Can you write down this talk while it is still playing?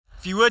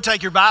If you would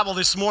take your Bible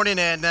this morning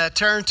and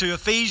turn to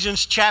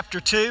Ephesians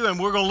chapter 2, and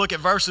we're going to look at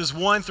verses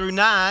 1 through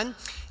 9.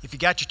 If you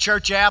got your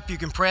church app, you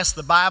can press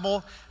the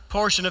Bible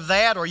portion of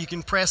that, or you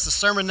can press the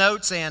sermon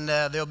notes, and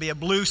there'll be a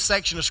blue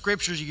section of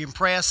scriptures you can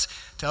press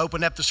to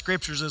open up the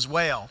scriptures as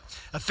well.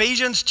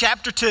 Ephesians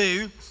chapter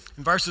 2,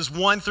 verses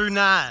 1 through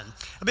 9.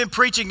 I've been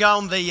preaching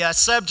on the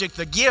subject,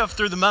 the gift,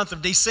 through the month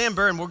of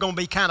December, and we're going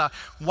to be kind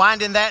of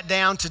winding that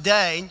down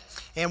today.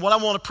 And what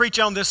I want to preach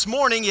on this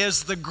morning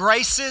is the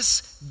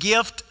gracious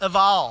gift of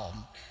all.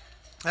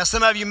 Now,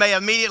 some of you may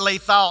have immediately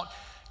thought,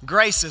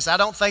 gracious, I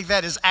don't think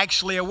that is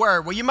actually a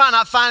word. Well, you might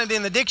not find it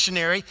in the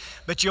dictionary,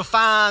 but you'll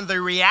find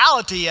the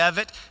reality of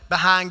it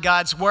behind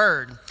God's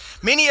word.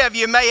 Many of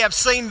you may have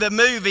seen the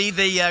movie,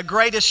 The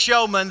Greatest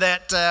Showman,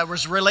 that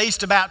was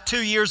released about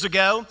 2 years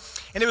ago,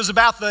 and it was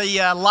about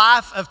the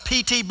life of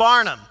P.T.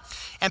 Barnum.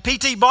 And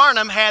P.T.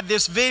 Barnum had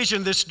this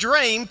vision, this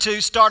dream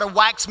to start a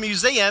wax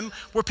museum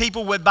where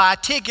people would buy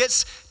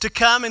tickets to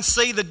come and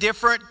see the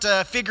different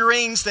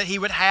figurines that he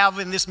would have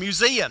in this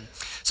museum.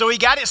 So he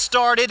got it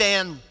started,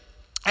 and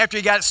after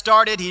he got it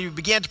started, he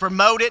began to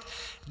promote it.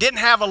 Didn't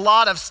have a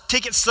lot of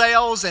ticket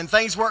sales, and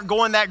things weren't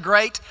going that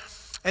great.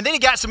 And then he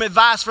got some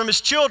advice from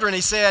his children.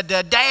 He said,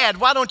 Dad,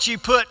 why don't you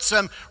put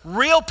some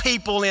real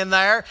people in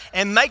there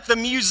and make the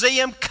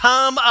museum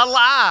come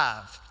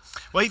alive?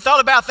 Well, he thought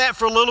about that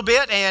for a little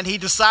bit, and he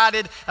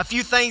decided a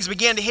few things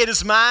began to hit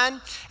his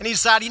mind. And he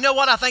decided, you know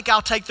what, I think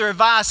I'll take their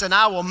advice and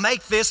I will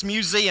make this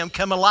museum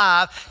come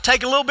alive,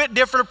 take a little bit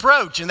different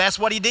approach, and that's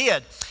what he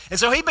did. And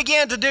so he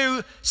began to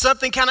do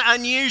something kind of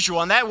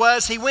unusual, and that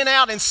was he went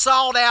out and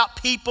sought out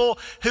people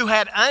who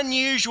had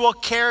unusual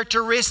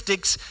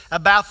characteristics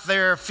about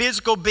their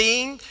physical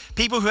being,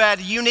 people who had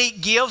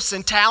unique gifts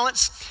and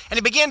talents, and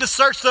he began to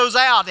search those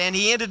out, and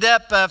he ended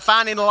up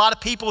finding a lot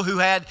of people who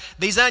had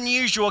these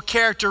unusual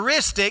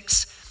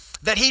characteristics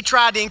that he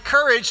tried to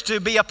encourage to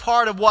be a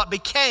part of what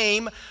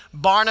became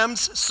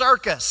Barnum's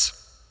Circus.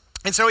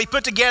 And so he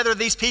put together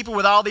these people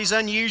with all these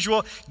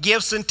unusual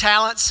gifts and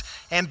talents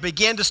and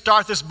began to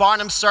start this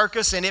Barnum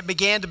Circus, and it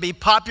began to be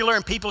popular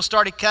and people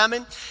started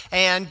coming,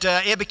 and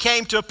it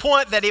became to a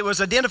point that it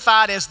was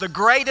identified as the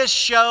greatest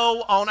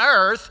show on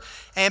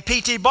earth, and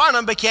P.T.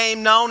 Barnum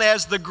became known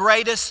as the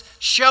Greatest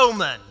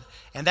Showman,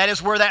 and that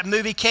is where that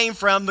movie came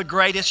from, The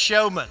Greatest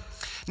Showman.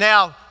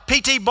 Now,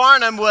 P.T.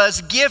 Barnum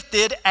was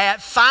gifted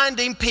at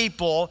finding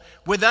people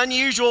with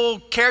unusual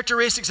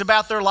characteristics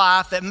about their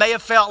life that may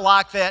have felt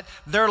like that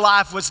their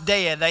life was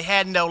dead. They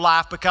had no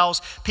life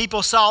because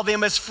people saw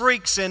them as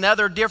freaks and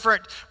other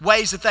different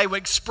ways that they would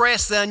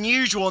express the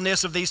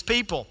unusualness of these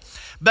people.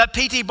 But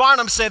P.T.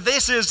 Barnum said,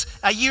 this is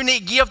a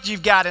unique gift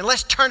you've got, and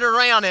let's turn it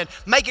around and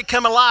make it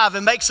come alive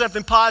and make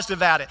something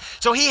positive out of it.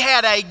 So he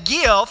had a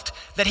gift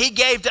that he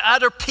gave to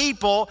other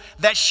people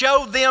that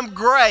showed them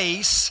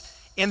grace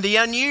in the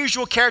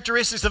unusual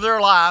characteristics of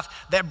their life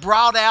that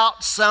brought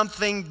out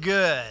something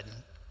good.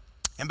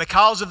 And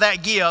because of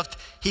that gift,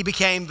 he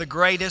became the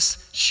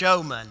greatest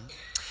showman.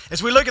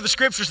 As we look at the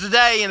scriptures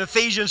today in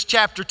Ephesians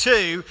chapter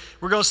 2,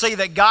 we're going to see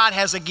that God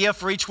has a gift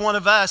for each one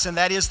of us, and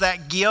that is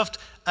that gift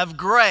of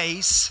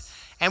grace.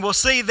 And we'll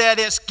see that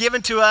it's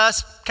given to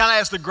us kind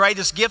of as the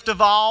greatest gift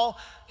of all,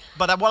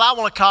 but what I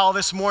want to call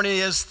this morning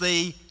is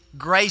the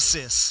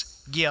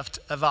gracious gift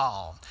of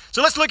all.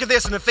 So let's look at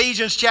this in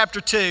Ephesians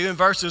chapter 2 in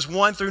verses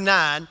 1 through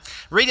 9.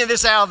 Reading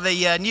this out of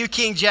the New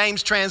King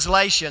James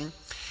translation.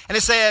 And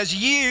it says,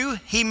 you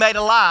he made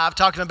alive,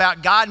 talking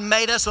about God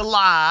made us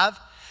alive,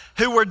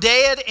 who were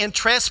dead in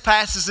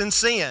trespasses and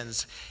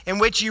sins, in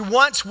which you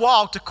once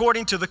walked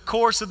according to the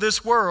course of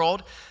this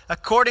world,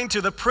 according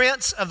to the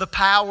prince of the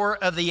power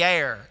of the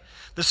air,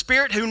 the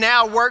spirit who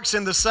now works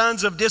in the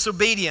sons of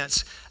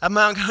disobedience,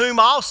 among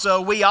whom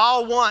also we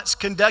all once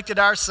conducted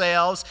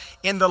ourselves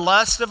in the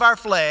lust of our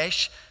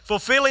flesh,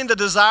 fulfilling the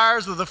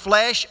desires of the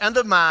flesh and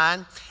the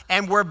mind,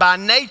 and were by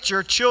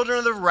nature children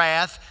of the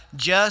wrath,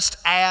 just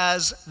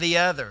as the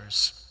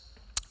others.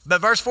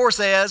 But verse 4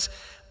 says,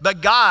 but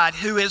God,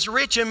 who is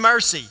rich in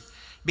mercy,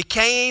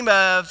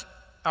 because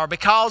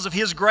of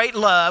his great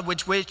love,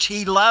 which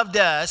he loved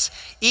us,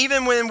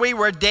 even when we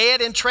were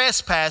dead in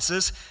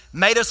trespasses,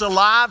 made us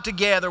alive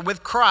together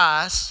with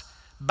Christ.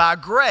 By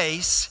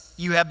grace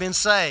you have been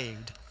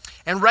saved,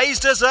 and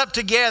raised us up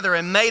together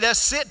and made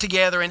us sit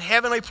together in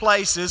heavenly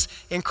places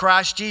in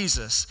Christ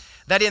Jesus,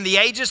 that in the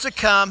ages to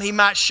come he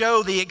might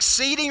show the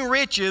exceeding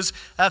riches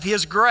of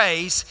his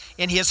grace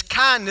in his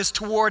kindness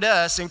toward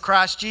us in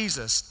Christ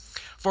Jesus.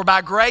 For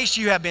by grace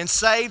you have been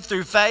saved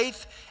through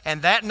faith,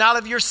 and that not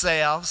of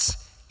yourselves,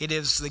 it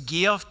is the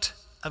gift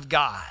of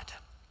God.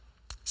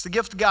 It's the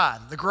gift of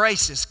God, the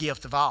gracious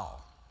gift of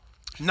all.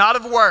 Not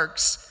of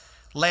works,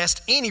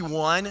 lest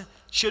anyone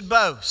should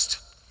boast.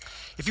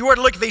 If you were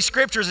to look at these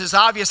scriptures, it's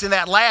obvious in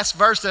that last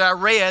verse that I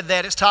read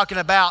that it's talking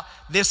about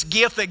this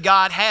gift that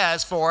God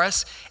has for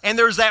us. And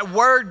there's that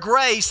word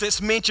grace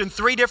that's mentioned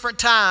 3 different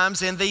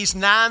times in these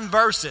 9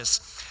 verses.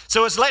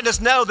 So it's letting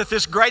us know that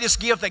this greatest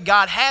gift that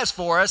God has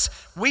for us,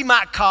 we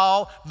might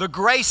call the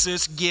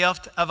gracious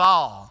gift of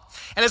all.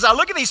 And as I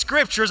look at these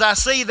scriptures, I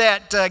see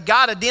that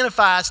God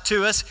identifies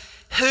to us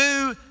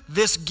who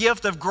this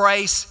gift of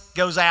grace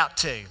goes out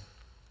to.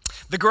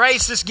 The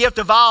grace, this gift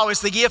of all,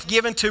 is the gift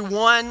given to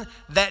one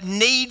that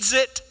needs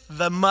it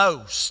the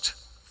most.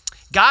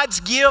 God's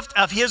gift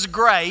of His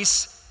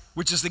grace,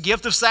 which is the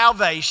gift of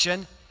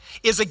salvation,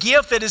 is a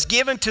gift that is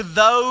given to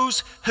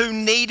those who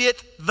need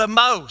it the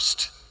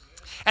most.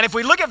 And if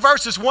we look at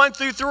verses 1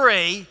 through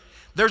 3,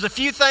 there's a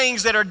few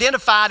things that are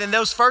identified in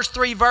those first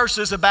 3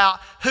 verses about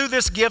who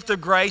this gift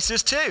of grace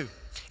is to.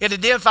 It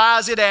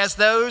identifies it as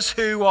those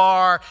who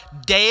are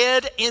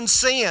dead in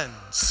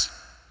sins,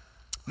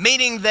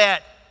 meaning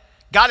that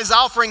God is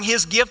offering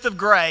His gift of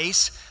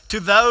grace to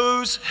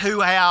those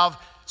who have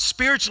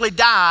spiritually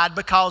died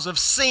because of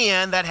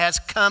sin that has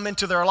come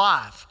into their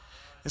life.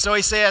 And so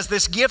He says,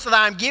 this gift that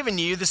I'm giving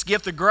you, this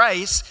gift of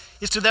grace,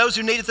 is to those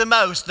who need it the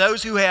most,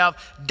 those who have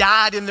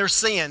died in their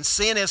sins.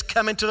 Sin has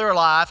come into their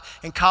life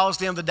and caused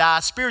them to die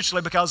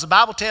spiritually, because the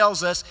Bible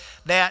tells us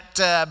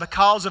that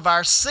because of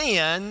our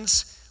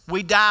sins,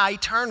 we die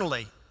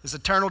eternally. There's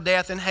eternal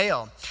death in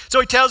hell. So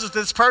He tells us that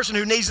this person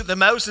who needs it the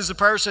most is the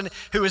person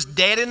who is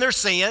dead in their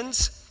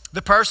sins,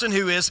 the person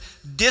who is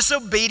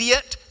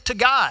disobedient to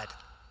God,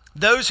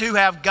 those who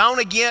have gone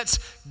against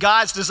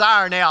God's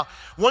desire. Now,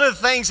 one of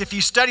the things, if you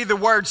study the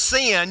word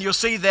sin, you'll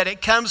see that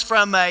it comes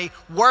from a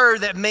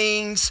word that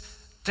means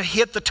to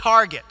hit the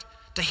target,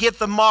 to hit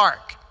the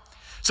mark.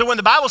 So when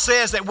the Bible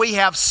says that we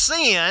have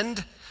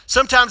sinned,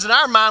 sometimes in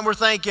our mind we're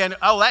thinking,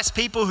 oh, that's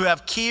people who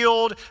have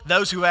killed,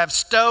 those who have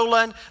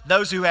stolen,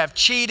 those who have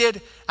cheated.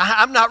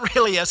 I'm not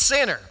really a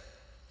sinner.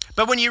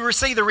 But when you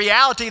see the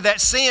reality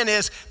that sin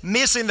is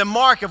missing the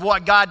mark of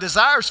what God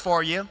desires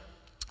for you,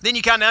 then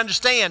you kind of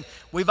understand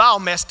we've all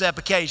messed up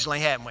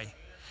occasionally, haven't we?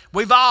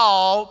 We've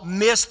all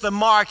missed the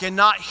mark and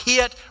not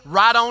hit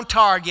right on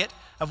target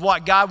of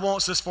what God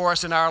wants us for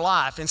us in our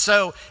life. And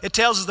so it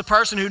tells us the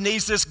person who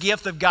needs this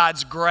gift of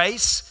God's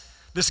grace,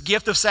 this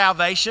gift of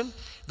salvation,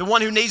 the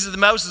one who needs it the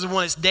most is the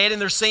one that's dead in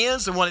their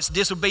sins, the one that's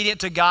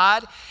disobedient to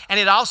God. And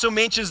it also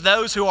mentions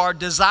those who are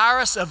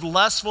desirous of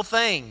lustful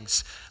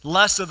things,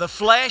 lust of the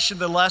flesh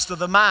and the lust of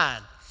the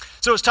mind.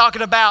 So it's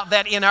talking about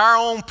that in our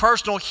own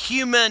personal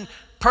human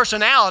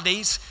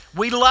personalities,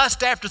 we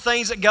lust after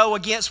things that go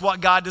against what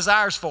God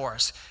desires for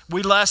us.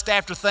 We lust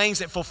after things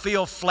that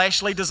fulfill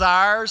fleshly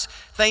desires,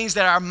 things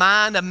that our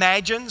mind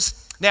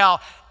imagines.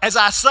 Now, as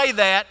I say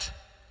that,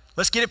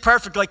 let's get it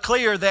perfectly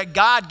clear that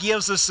God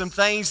gives us some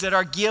things that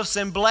are gifts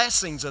and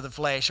blessings of the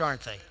flesh,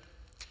 aren't they?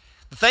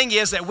 The thing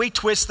is that we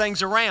twist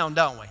things around,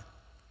 don't we?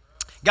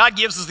 God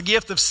gives us the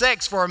gift of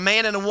sex for a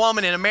man and a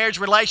woman in a marriage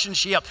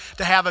relationship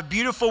to have a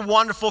beautiful,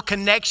 wonderful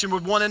connection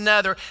with one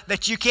another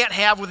that you can't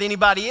have with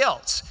anybody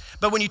else.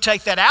 But when you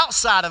take that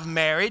outside of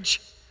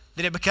marriage,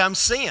 then it becomes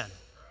sin.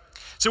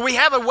 So we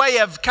have a way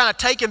of kind of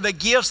taking the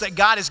gifts that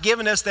God has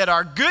given us that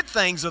are good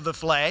things of the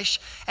flesh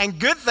and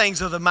good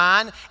things of the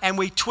mind, and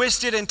we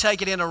twist it and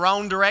take it in the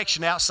wrong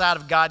direction outside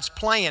of God's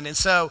plan. And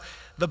so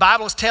the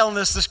Bible is telling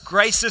us this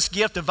grace, this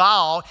gift of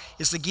all,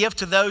 is the gift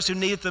to those who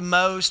need it the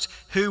most,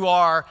 who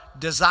are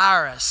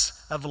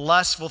desirous of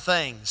lustful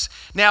things.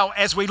 Now,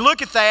 as we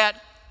look at that,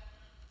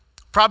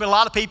 probably a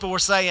lot of people were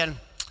saying,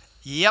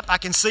 yep, I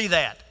can see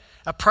that.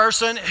 A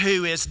person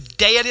who is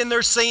dead in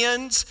their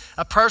sins,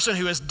 a person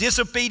who is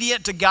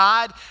disobedient to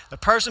God, a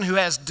person who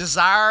has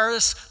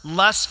desirous,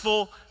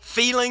 lustful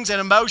feelings and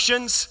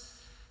emotions,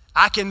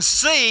 I can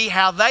see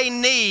how they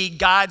need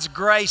God's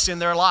grace in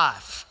their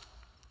life.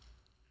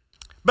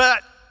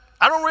 But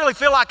I don't really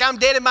feel like I'm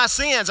dead in my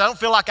sins. I don't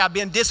feel like I've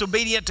been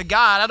disobedient to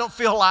God. I don't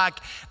feel like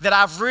that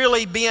I've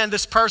really been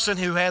this person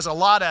who has a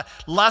lot of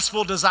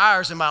lustful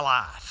desires in my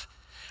life.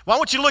 Why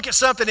don't you look at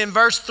something in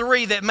verse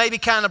 3 that maybe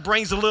kind of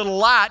brings a little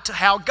light to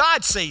how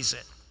God sees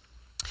it.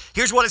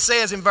 Here's what it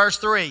says in verse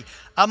 3.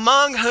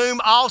 Among whom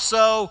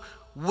also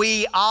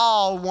we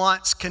all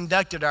once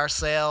conducted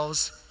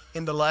ourselves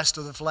in the lust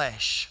of the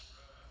flesh,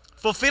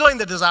 fulfilling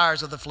the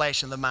desires of the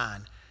flesh and the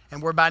mind.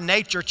 And we're by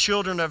nature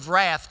children of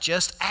wrath,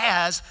 just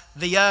as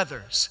the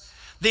others.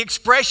 The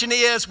expression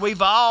is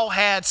we've all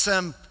had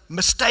some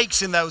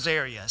mistakes in those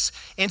areas.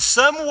 In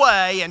some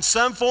way, in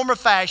some form or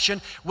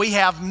fashion, we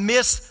have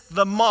missed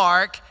the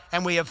mark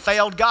and we have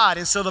failed God.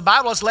 And so the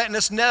Bible is letting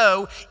us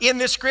know in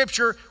this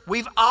scripture,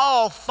 we've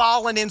all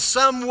fallen in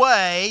some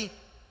way.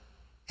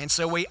 And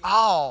so we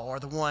all are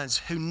the ones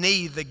who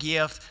need the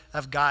gift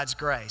of God's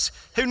grace.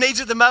 Who needs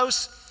it the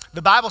most?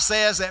 The Bible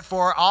says that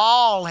for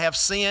all have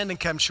sinned and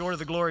come short of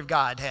the glory of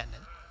God, hasn't it?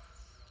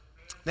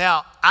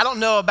 Now, I don't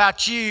know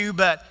about you,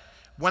 but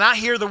when I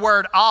hear the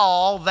word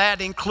all,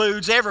 that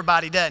includes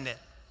everybody, doesn't it?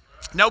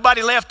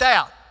 Nobody left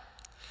out.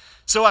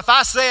 So if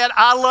I said,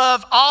 I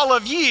love all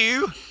of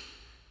you,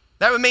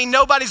 that would mean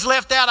nobody's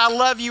left out. I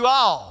love you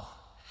all.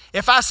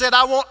 If I said,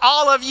 I want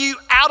all of you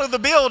out of the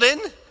building,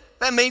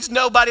 that means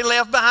nobody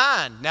left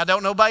behind. Now,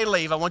 don't nobody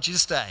leave. I want you to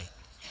stay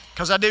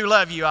because I do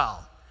love you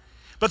all.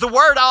 But the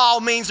word all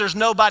means there's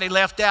nobody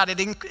left out. It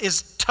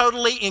is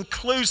totally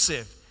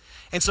inclusive.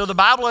 And so the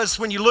Bible is,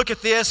 when you look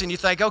at this and you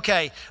think,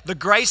 okay, the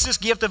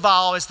greatest gift of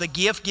all is the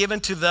gift given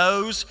to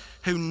those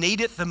who need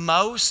it the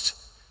most.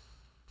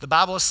 The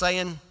Bible is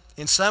saying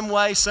in some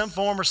way, some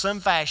form, or some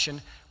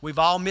fashion, we've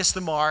all missed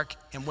the mark,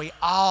 and we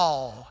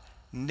all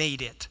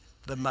need it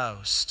the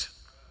most.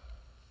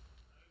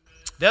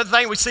 The other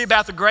thing we see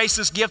about the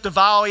greatest gift of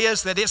all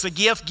is that it's a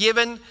gift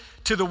given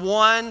to the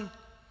one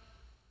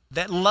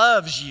that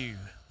loves you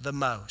the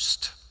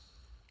most.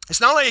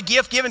 It's not only a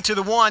gift given to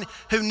the one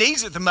who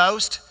needs it the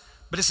most,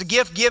 but it's a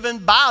gift given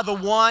by the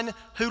one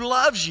who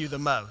loves you the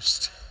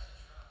most.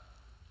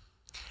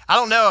 I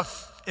don't know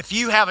if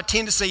you have a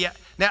tendency.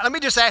 Now, let me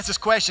just ask this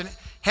question.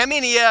 How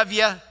many of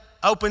you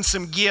opened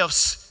some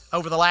gifts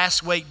over the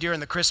last week during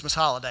the Christmas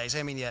holidays?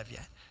 How many of you?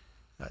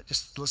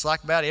 Just looks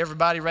like about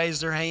everybody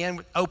raised their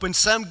hand. Opened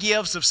some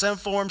gifts of some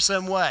form,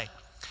 some way.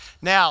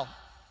 Now,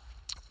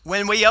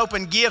 when we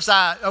opened gifts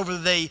over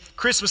the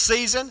Christmas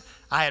season,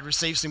 I had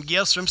received some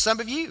gifts from some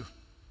of you.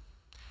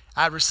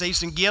 I'd received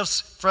some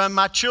gifts from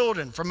my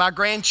children, from my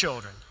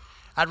grandchildren.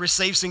 I'd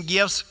received some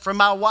gifts from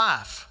my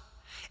wife.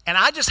 And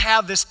I just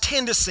have this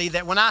tendency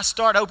that when I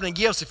start opening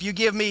gifts, if you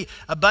give me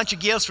a bunch of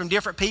gifts from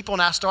different people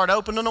and I start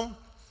opening them,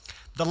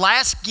 the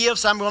last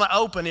gifts I'm going to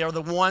open are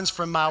the ones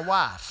from my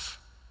wife.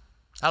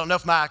 I don't know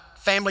if my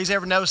family's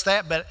ever noticed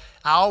that, but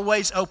I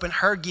always open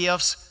her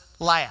gifts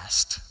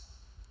last.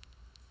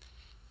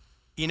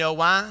 You know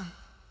why?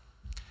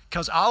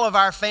 Because all of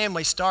our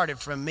family started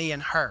from me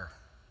and her.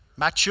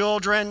 My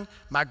children,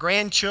 my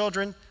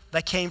grandchildren,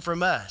 they came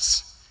from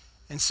us.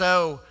 And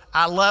so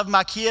I love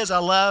my kids, I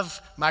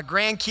love my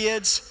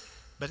grandkids,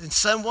 but in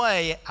some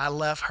way, I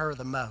love her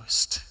the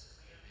most.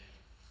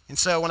 And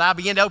so when I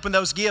begin to open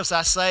those gifts,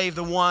 I save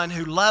the one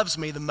who loves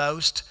me the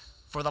most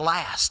for the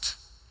last.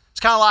 It's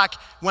kind of like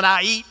when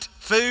I eat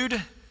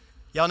food.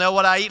 Y'all know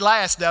what I eat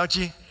last, don't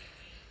you?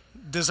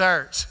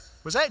 Dessert.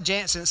 Was that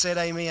Jansen that said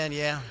amen?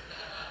 Yeah.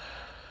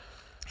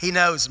 He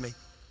knows me.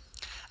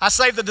 I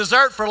save the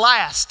dessert for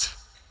last.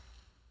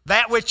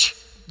 That which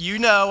you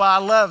know I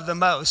love the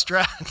most,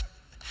 right?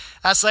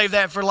 I save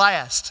that for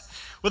last.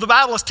 Well, the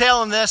Bible is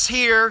telling us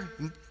here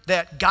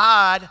that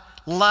God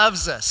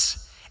loves us.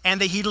 And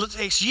that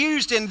it's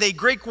used in the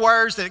Greek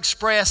words that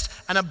expressed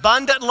an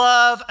abundant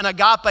love, an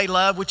agape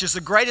love, which is the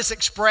greatest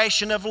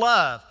expression of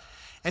love.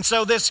 And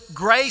so this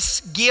grace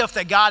gift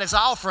that God is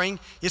offering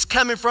is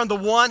coming from the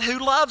one who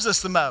loves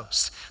us the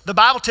most. The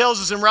Bible tells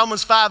us in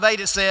Romans 5:8,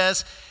 it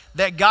says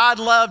that God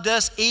loved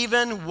us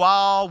even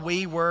while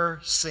we were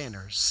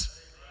sinners.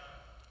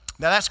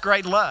 Now that's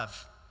great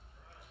love.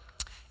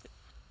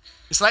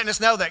 It's letting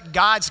us know that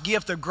God's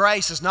gift of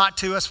grace is not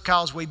to us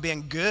because we've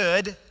been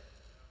good.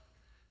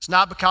 It's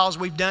not because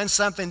we've done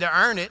something to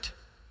earn it.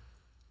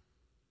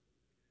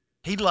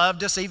 He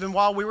loved us even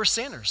while we were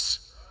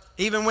sinners.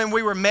 Even when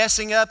we were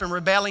messing up and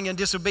rebelling and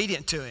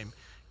disobedient to Him,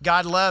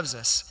 God loves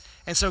us.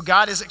 And so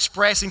God is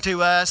expressing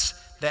to us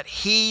that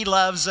He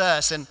loves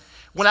us. And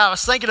when I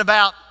was thinking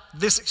about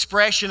this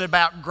expression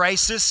about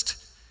gracest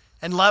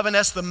and loving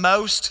us the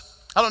most,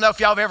 I don't know if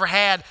y'all have ever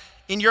had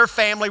in your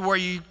family where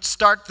you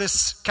start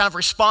this kind of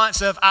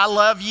response of, I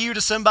love you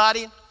to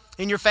somebody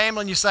in your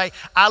family, and you say,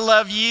 I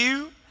love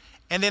you.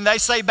 And then they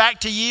say back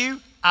to you,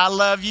 I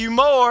love you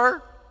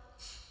more.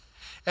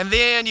 And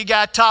then you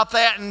got to top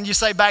that and you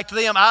say back to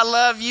them, I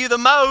love you the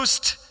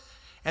most.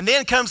 And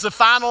then comes the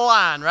final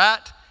line,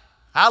 right?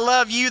 I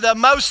love you the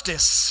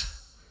mostest.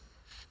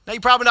 Now,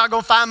 you're probably not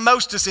going to find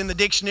mostest in the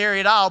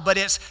dictionary at all, but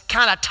it's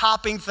kind of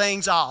topping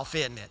things off,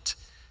 isn't it?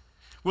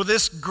 Well,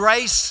 this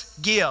grace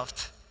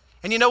gift,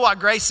 and you know what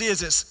grace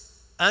is? It's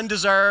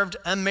undeserved,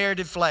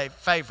 unmerited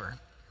favor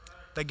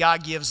that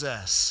God gives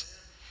us.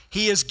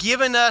 He has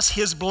given us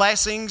His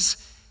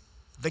blessings,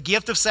 the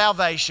gift of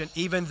salvation,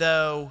 even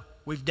though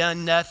we've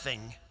done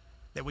nothing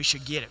that we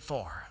should get it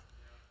for.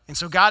 And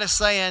so God is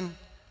saying,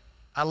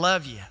 I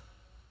love you.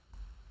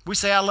 We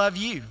say, I love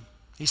you.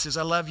 He says,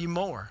 I love you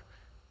more.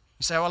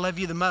 You say, oh, I love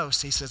you the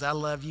most. He says, I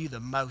love you the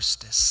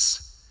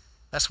mostest.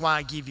 That's why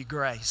I give you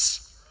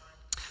grace.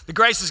 The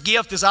grace's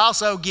gift is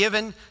also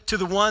given to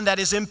the one that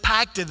is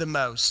impacted the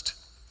most.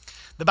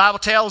 The Bible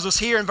tells us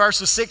here in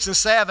verses 6 and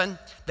 7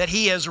 that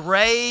He has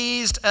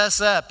raised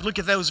us up. Look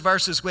at those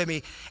verses with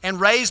me.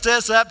 And raised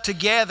us up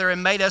together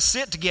and made us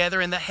sit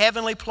together in the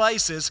heavenly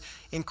places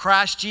in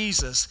Christ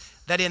Jesus,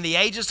 that in the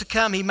ages to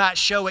come He might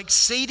show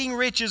exceeding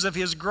riches of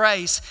His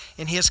grace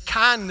and His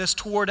kindness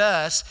toward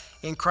us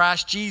in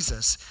Christ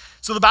Jesus.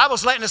 So the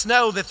Bible's letting us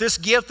know that this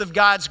gift of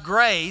God's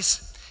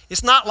grace,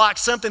 it's not like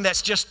something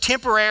that's just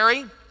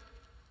temporary.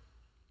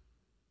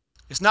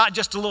 It's not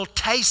just a little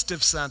taste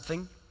of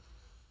something.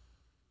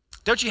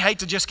 Don't you hate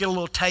to just get a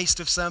little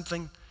taste of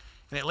something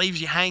and it leaves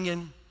you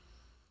hanging?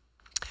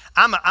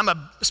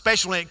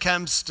 Especially when it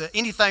comes to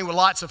anything with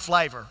lots of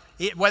flavor,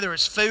 whether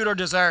it's food or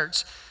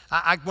desserts.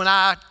 When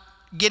I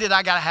get it,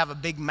 I got to have a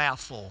big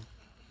mouthful.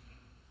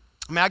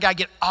 I got to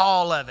get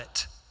all of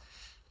it.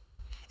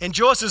 And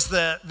Joyce is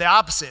the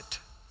opposite.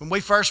 When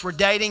we first were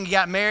dating,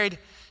 got married,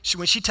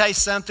 when she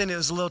tastes something, it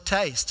was a little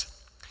taste.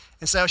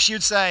 And so she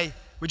would say,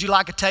 would you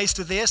like a taste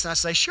of this? And I'd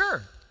say,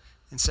 sure.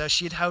 And so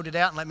she'd hold it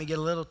out and let me get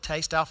a little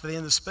taste off of the end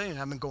of the spoon.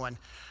 I've been going,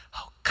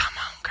 oh, come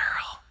on,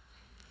 girl.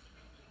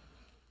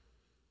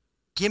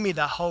 Give me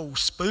the whole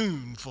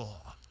spoonful.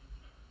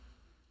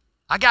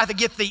 I got to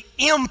get the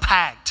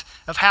impact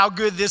of how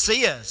good this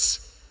is.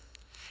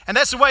 And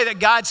that's the way that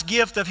God's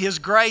gift of His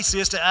grace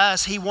is to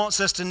us. He wants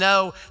us to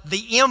know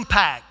the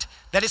impact,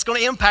 that it's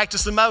going to impact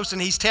us the most.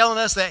 And He's telling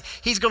us that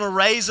He's going to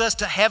raise us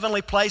to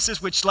heavenly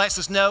places, which lets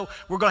us know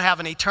we're going to have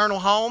an eternal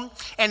home.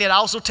 And it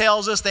also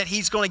tells us that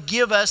He's going to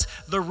give us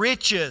the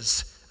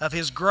riches of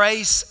His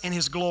grace and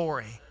His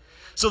glory.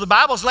 So the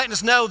Bible's letting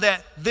us know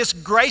that this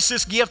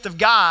gracious gift of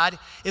God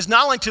is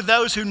not only to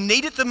those who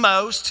need it the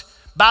most,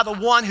 by the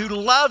one who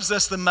loves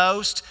us the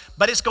most,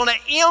 but it's going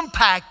to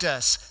impact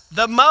us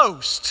the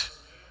most.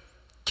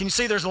 Can you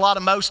see there's a lot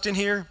of most in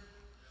here?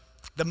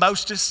 The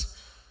mostest.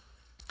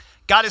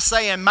 God is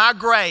saying, my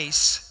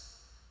grace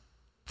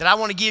that I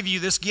want to give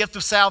you, this gift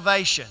of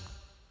salvation,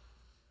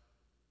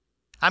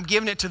 I'm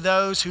giving it to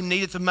those who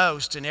need it the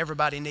most, and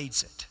everybody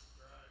needs it.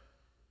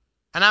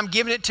 And I'm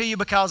giving it to you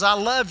because I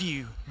love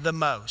you the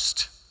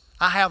most.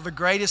 I have the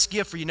greatest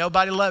gift for you.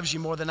 Nobody loves you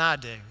more than I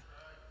do.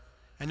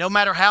 And no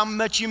matter how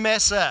much you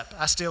mess up,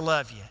 I still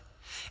love you.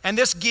 And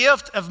this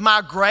gift of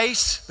my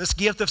grace, this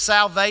gift of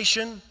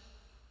salvation,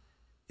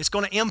 it's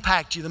going to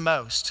impact you the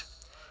most.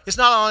 It's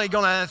not only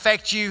going to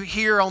affect you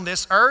here on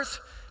this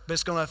earth, but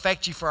it's going to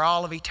affect you for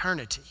all of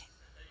eternity.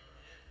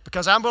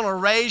 Because I'm going to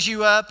raise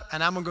you up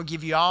and I'm going to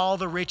give you all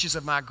the riches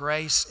of my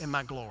grace and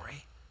my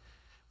glory.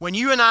 When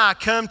you and I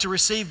come to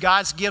receive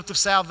God's gift of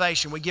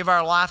salvation, we give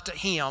our life to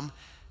Him,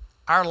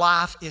 our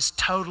life is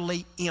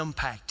totally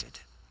impacted.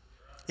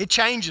 It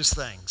changes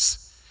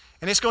things.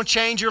 And it's going to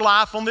change your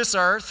life on this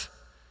earth.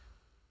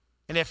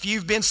 And if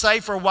you've been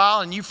saved for a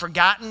while and you've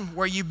forgotten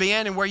where you've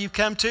been and where you've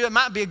come to, it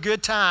might be a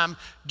good time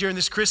during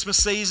this Christmas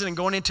season and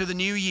going into the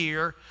new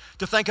year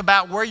to think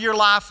about where your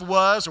life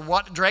was or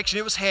what direction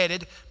it was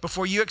headed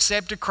before you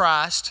accepted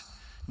Christ,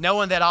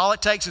 knowing that all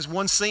it takes is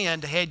one sin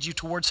to head you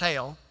towards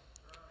hell.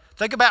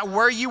 Think about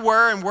where you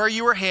were and where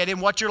you were headed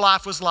and what your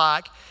life was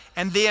like,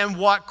 and then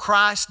what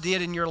Christ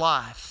did in your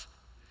life.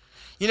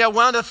 You know,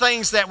 one of the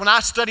things that when I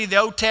study the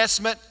Old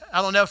Testament,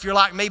 I don't know if you're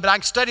like me, but I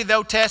can study the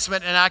Old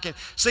Testament and I can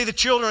see the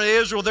children of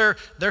Israel,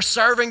 they're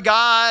serving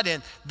God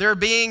and they're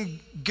being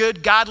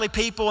good, godly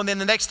people. And then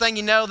the next thing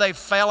you know, they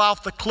fell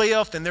off the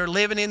cliff and they're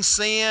living in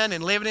sin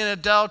and living in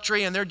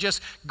adultery and they're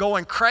just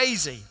going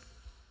crazy.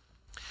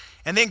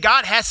 And then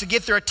God has to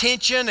get their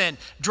attention and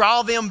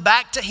draw them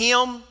back to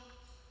Him.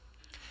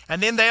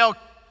 And then they'll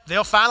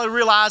finally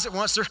realize that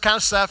once they're kind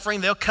of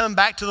suffering, they'll come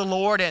back to the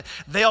Lord and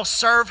they'll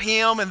serve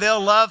Him and they'll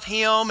love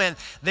Him and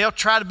they'll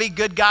try to be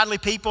good, godly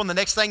people. And the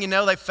next thing you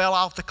know, they fell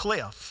off the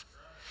cliff.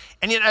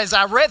 And as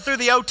I read through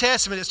the Old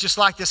Testament, it's just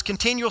like this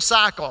continual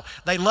cycle.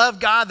 They love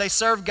God, they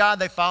serve God,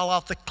 they fall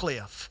off the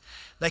cliff.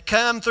 They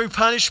come through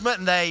punishment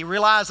and they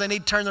realize they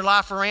need to turn their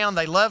life around.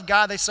 They love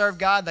God, they serve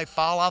God, they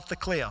fall off the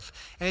cliff.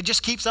 And it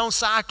just keeps on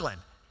cycling.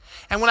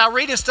 And when I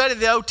read and study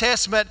the Old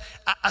Testament,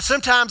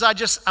 sometimes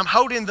I'm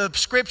holding the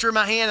scripture in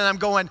my hand and I'm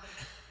going,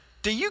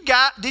 did you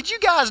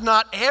guys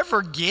not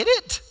ever get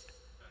it?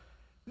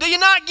 Do you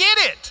not get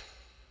it?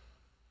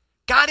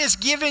 God has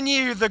given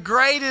you the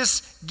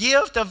greatest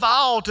gift of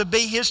all to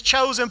be His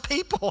chosen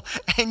people,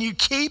 and you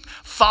keep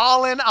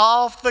falling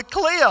off the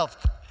cliff.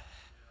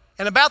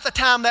 And about the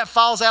time that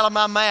falls out of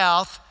my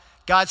mouth,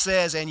 God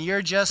says, and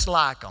you're just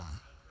like them.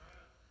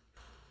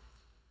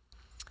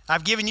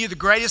 I've given you the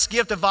greatest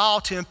gift of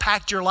all to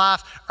impact your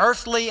life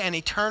earthly and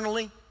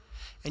eternally.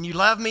 And you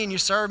love me and you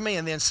serve me,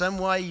 and then some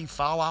way you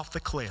fall off the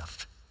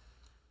cliff.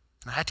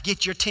 And I have to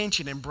get your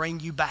attention and bring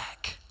you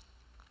back.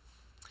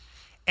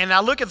 And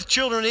I look at the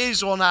children of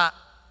Israel, and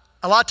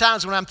a lot of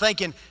times when I'm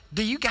thinking,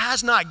 do you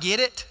guys not get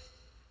it?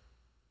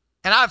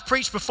 And I've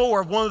preached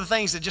before, one of the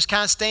things that just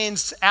kind of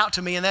stands out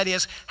to me, and that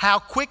is how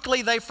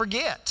quickly they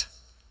forget.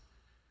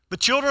 The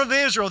children of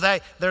Israel,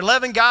 they're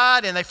loving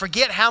God and they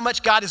forget how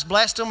much God has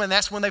blessed them, and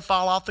that's when they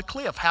fall off the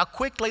cliff, how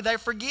quickly they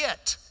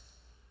forget.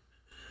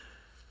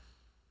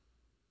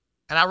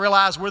 And I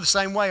realize we're the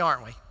same way,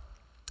 aren't we?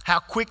 How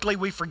quickly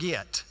we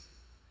forget.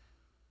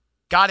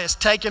 God has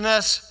taken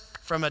us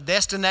from a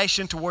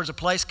destination towards a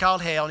place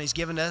called hell, and He's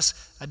given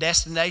us a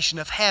destination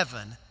of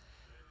heaven.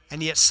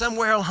 And yet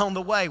somewhere along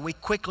the way, we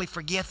quickly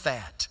forget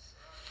that.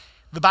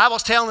 The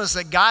Bible's telling us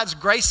that God's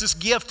gracious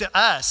gift to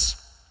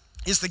us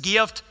is the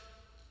gift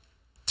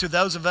to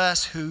those of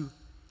us who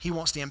He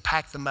wants to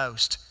impact the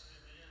most.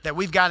 That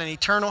we've got an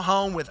eternal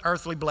home with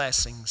earthly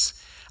blessings.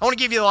 I want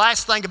to give you the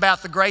last thing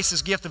about the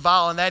gracious gift of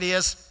all, and that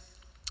is,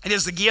 it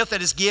is the gift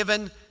that is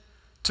given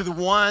to the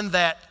one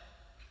that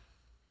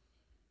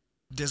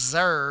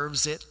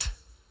deserves it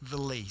the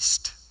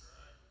least.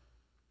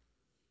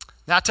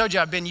 Now, I told you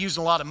I've been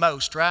using a lot of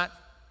most, right?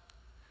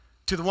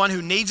 To the one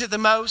who needs it the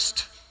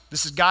most,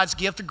 this is God's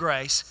gift of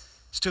grace.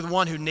 It's to the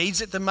one who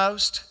needs it the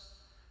most,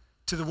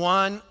 to the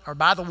one, or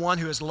by the one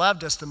who has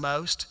loved us the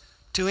most,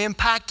 to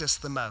impact us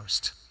the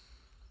most.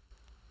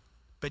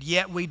 But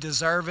yet we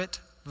deserve it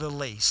the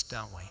least,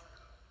 don't we?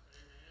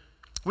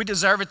 We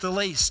deserve it the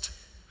least.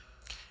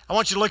 I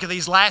want you to look at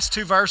these last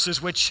two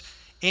verses, which,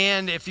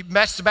 and if you've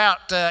messed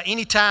about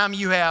any time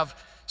you have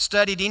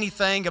studied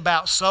anything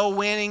about soul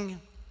winning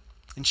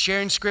and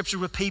sharing scripture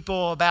with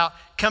people about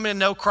coming to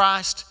know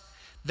Christ,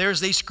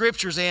 There's these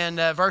scriptures in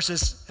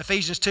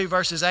Ephesians 2,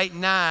 verses 8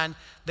 and 9,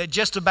 that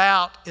just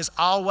about is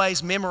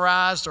always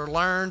memorized or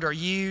learned or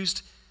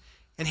used.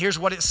 And here's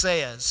what it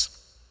says.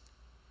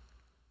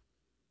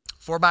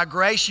 For by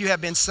grace you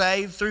have been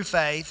saved through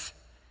faith,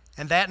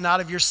 and that not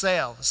of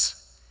yourselves.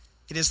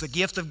 It is the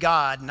gift of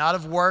God, not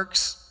of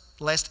works,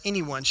 lest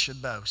anyone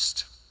should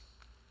boast.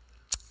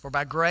 For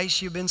by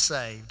grace you've been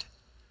saved,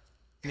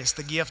 and it's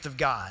the gift of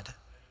God.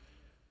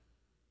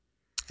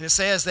 And it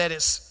says that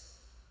it's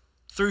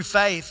through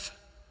faith,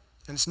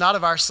 and it's not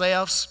of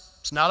ourselves,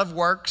 it's not of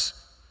works.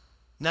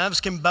 None of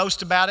us can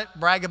boast about it,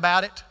 brag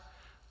about it,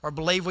 or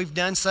believe we've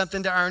done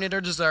something to earn it or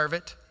deserve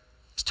it.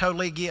 It's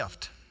totally a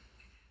gift.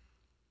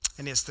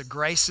 And it's the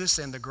greatest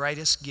and the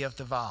greatest gift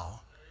of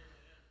all.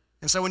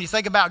 And so when you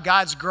think about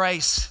God's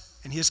grace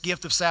and His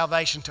gift of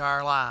salvation to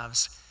our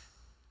lives,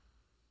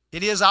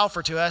 it is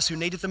offered to us who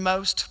need it the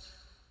most,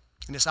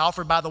 and it's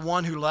offered by the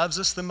one who loves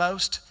us the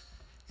most,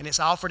 and it's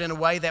offered in a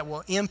way that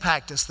will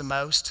impact us the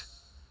most,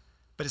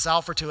 but it's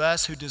offered to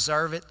us who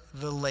deserve it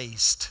the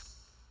least.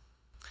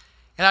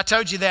 And I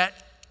told you that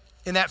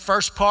in that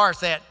first part,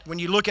 that when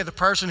you look at the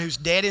person who's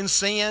dead in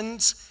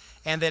sins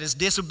and that is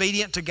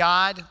disobedient to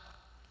God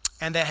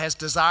and that has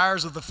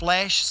desires of the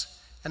flesh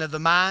and of the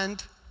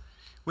mind,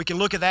 we can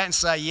look at that and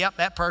say, yep,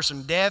 that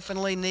person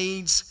definitely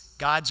needs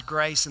God's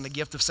grace and the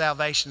gift of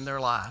salvation in their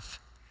life.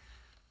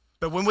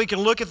 But when we can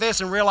look at this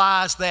and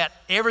realize that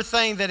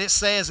everything that it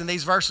says in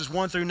these verses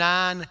 1 through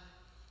 9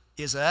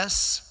 is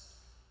us,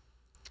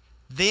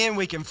 then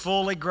we can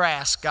fully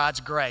grasp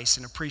God's grace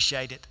and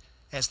appreciate it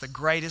as the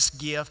greatest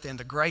gift and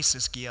the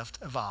greatest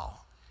gift of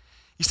all.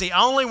 You see,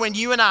 only when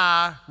you and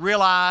I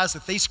realize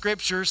that these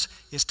scriptures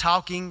is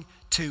talking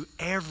to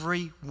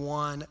every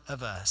one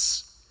of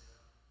us.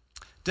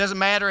 Doesn't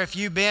matter if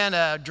you've been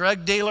a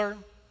drug dealer,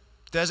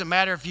 doesn't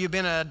matter if you've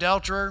been an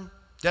adulterer,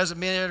 doesn't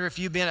matter if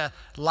you've been a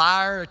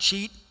liar, a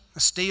cheat, a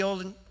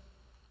steal,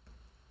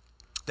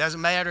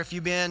 doesn't matter if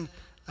you've been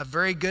a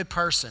very good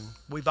person.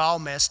 We've all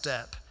messed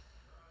up.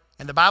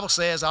 And the Bible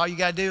says all you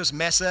got to do is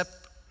mess up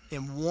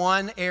in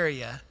one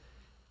area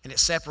and it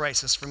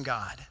separates us from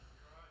God.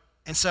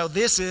 And so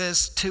this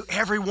is to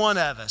every one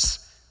of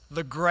us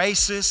the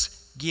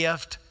greatest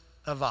gift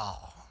of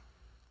all.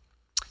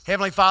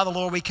 Heavenly Father,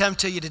 Lord, we come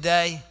to you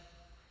today.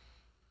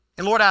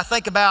 And Lord, I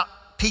think about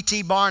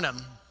P.T.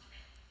 Barnum.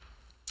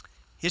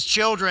 His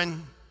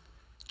children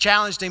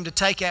challenged him to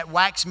take that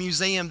wax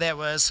museum that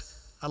was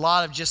a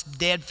lot of just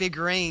dead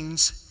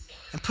figurines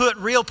and put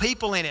real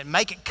people in it,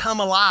 make it come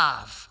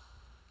alive.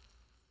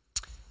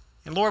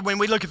 And Lord, when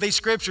we look at these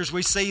scriptures,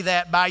 we see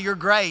that by your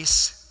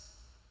grace,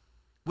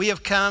 we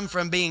have come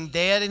from being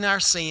dead in our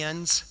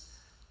sins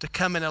to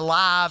coming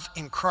alive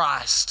in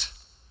Christ.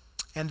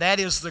 And that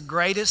is the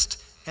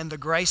greatest and the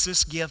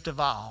greatest gift of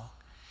all.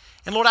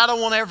 And Lord, I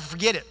don't want to ever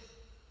forget it.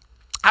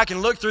 I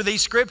can look through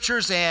these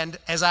scriptures, and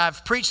as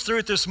I've preached through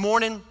it this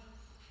morning,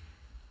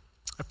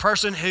 a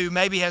person who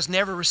maybe has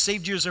never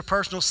received you as their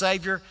personal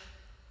Savior,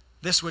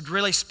 this would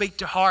really speak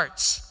to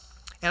hearts.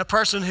 And a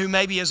person who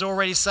maybe is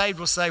already saved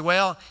will say,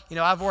 well, you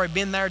know, I've already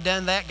been there,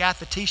 done that, got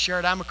the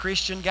t-shirt, I'm a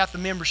Christian, got the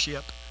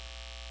membership.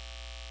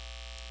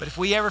 But if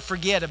we ever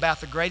forget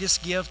about the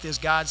greatest gift is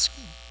God's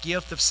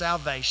gift of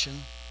salvation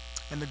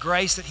and the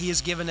grace that He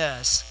has given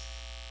us,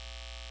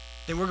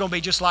 then we're going to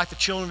be just like the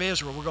children of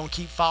Israel. We're going to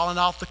keep falling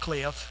off the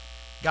cliff.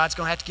 God's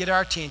going to have to get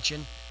our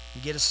attention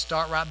and get us to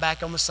start right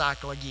back on the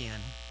cycle again.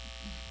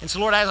 And so,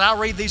 Lord, as I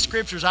read these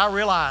scriptures, I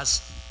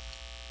realize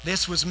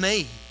this was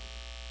me.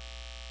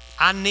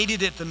 I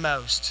needed it the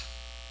most.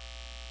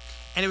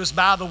 And it was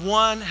by the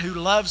one who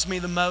loves me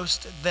the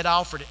most that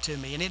offered it to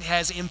me. And it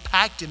has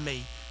impacted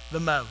me the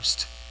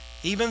most,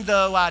 even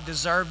though I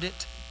deserved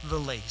it the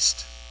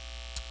least.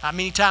 I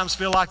many times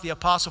feel like the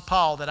Apostle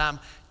Paul, that I'm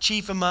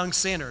chief among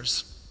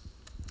sinners.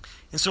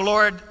 And so,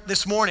 Lord,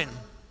 this morning,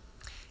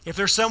 if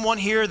there's someone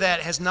here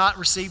that has not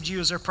received you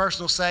as their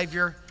personal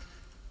Savior,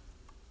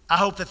 I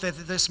hope that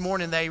this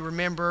morning they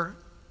remember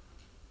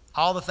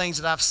all the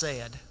things that I've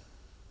said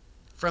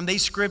from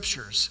these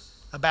scriptures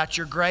about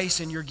your grace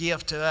and your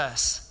gift to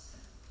us,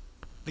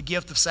 the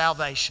gift of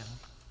salvation.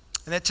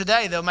 And that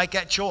today they'll make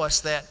that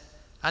choice that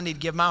I need to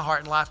give my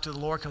heart and life to the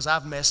Lord because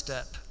I've messed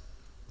up.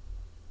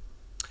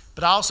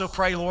 But I also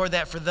pray, Lord,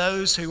 that for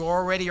those who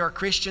already are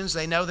Christians,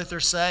 they know that they're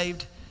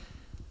saved,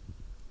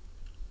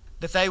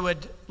 that they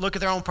would look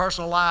at their own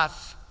personal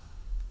life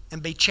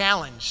and be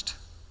challenged.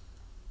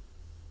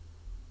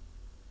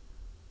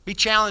 Be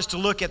challenged to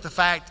look at the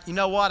fact, you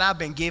know what, I've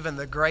been given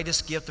the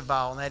greatest gift of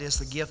all, and that is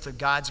the gift of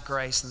God's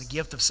grace and the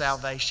gift of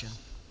salvation.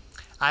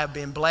 I have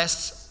been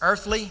blessed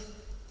earthly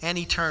and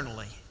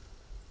eternally.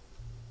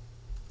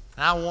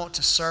 And I want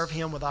to serve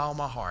Him with all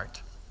my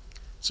heart.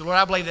 So, Lord,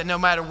 I believe that no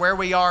matter where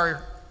we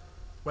are,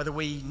 whether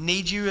we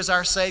need you as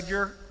our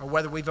Savior or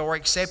whether we've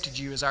already accepted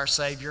you as our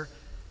Savior,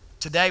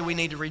 today we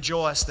need to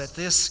rejoice that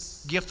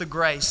this gift of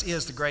grace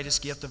is the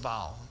greatest gift of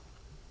all.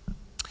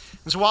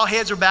 And so while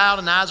heads are bowed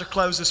and eyes are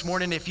closed this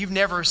morning, if you've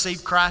never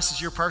received Christ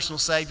as your personal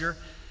Savior,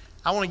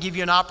 I want to give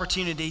you an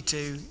opportunity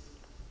to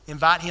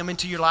invite Him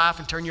into your life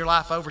and turn your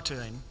life over to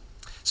Him.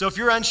 So if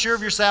you're unsure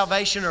of your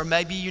salvation, or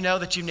maybe you know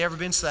that you've never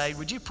been saved,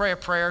 would you pray a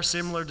prayer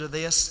similar to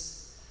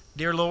this?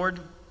 Dear Lord,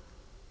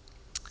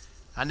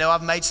 I know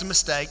I've made some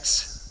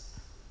mistakes.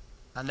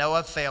 I know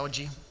I've failed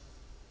you.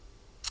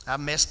 I've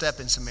messed up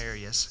in some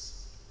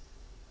areas.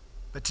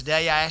 But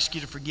today I ask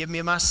you to forgive me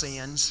of my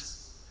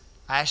sins.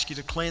 I ask you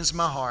to cleanse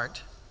my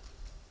heart.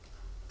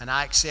 And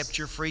I accept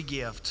your free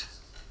gift,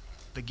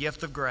 the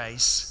gift of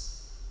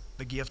grace,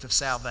 the gift of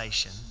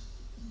salvation.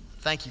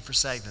 Thank you for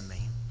saving me.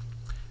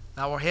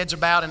 Now our heads are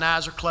bowed and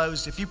eyes are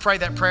closed. If you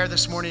prayed that prayer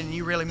this morning and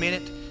you really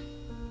meant it,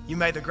 you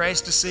made the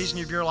greatest decision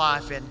of your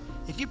life. And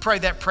if you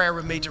prayed that prayer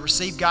with me to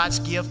receive God's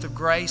gift of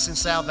grace and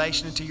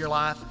salvation into your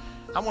life,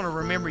 I want to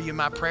remember you in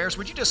my prayers.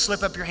 Would you just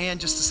slip up your hand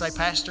just to say,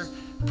 Pastor,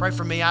 pray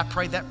for me. I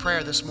prayed that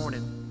prayer this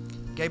morning.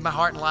 Gave my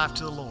heart and life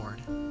to the Lord.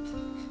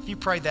 If you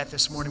prayed that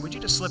this morning, would you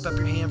just slip up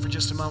your hand for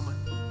just a moment?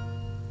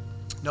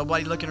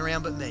 Nobody looking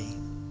around but me.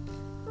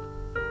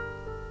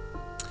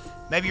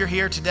 Maybe you're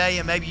here today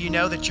and maybe you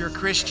know that you're a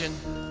Christian.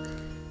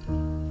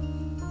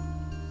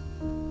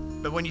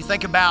 But when you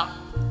think about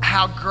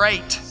how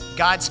great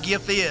God's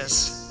gift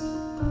is,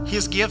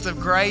 His gift of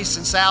grace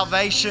and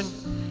salvation,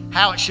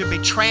 how it should be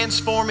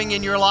transforming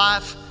in your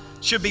life,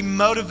 should be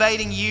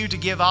motivating you to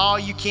give all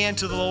you can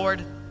to the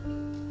Lord,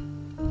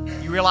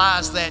 you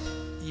realize that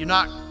you're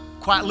not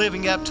quite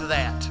living up to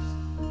that.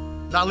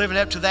 Not living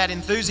up to that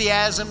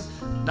enthusiasm,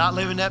 not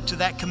living up to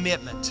that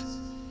commitment.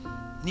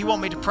 And you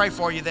want me to pray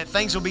for you that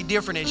things will be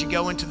different as you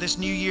go into this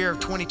new year of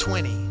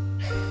 2020.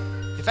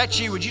 If that's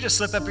you, would you just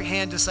slip up your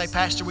hand to say,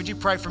 Pastor, would you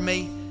pray for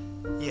me?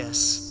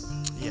 Yes,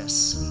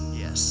 yes,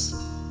 yes,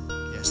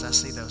 yes, I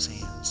see those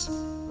hands.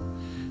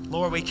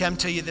 Lord, we come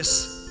to you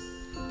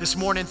this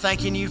morning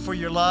thanking you for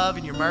your love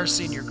and your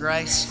mercy and your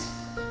grace.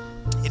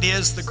 It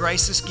is the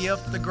greatest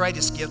gift, the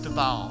greatest gift of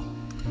all.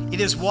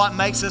 It is what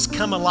makes us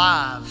come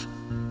alive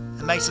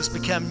and makes us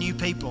become new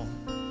people.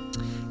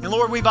 And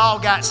Lord, we've all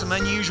got some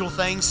unusual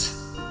things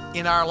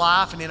in our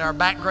life and in our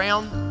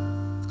background.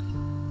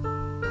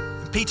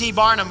 And P.T.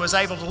 Barnum was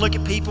able to look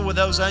at people with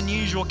those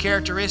unusual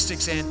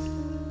characteristics, and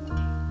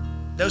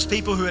those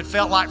people who had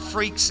felt like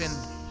freaks and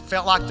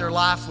felt like their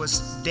life was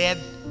dead,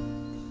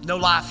 no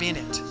life in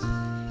it.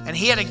 And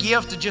he had a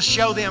gift to just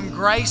show them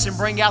grace and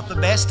bring out the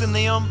best in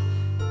them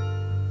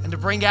and to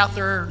bring out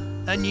their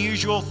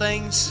unusual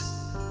things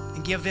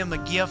and give them a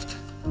gift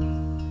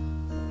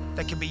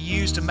that can be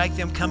used to make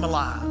them come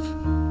alive.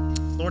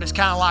 Lord, it's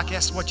kind of like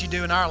that's what you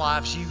do in our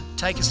lives. You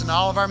take us in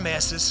all of our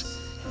messes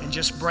and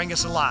just bring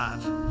us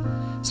alive.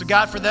 So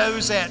God, for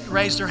those that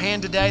raised their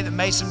hand today that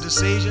made some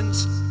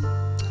decisions,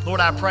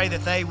 Lord, I pray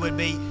that they would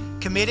be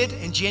committed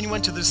and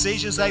genuine to the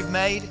decisions they've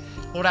made.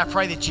 Lord, I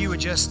pray that you would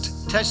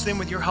just touch them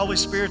with your Holy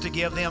Spirit to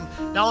give them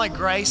not only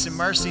grace and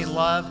mercy and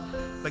love,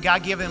 but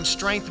God, give them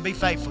strength to be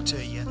faithful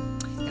to you.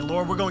 And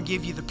Lord, we're going to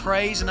give you the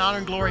praise and honor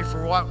and glory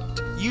for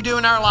what you do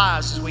in our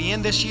lives as we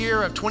end this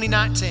year of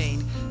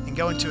 2019 and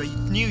go into a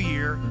new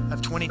year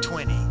of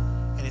 2020.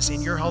 And it's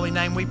in your holy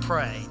name we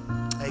pray.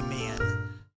 Amen.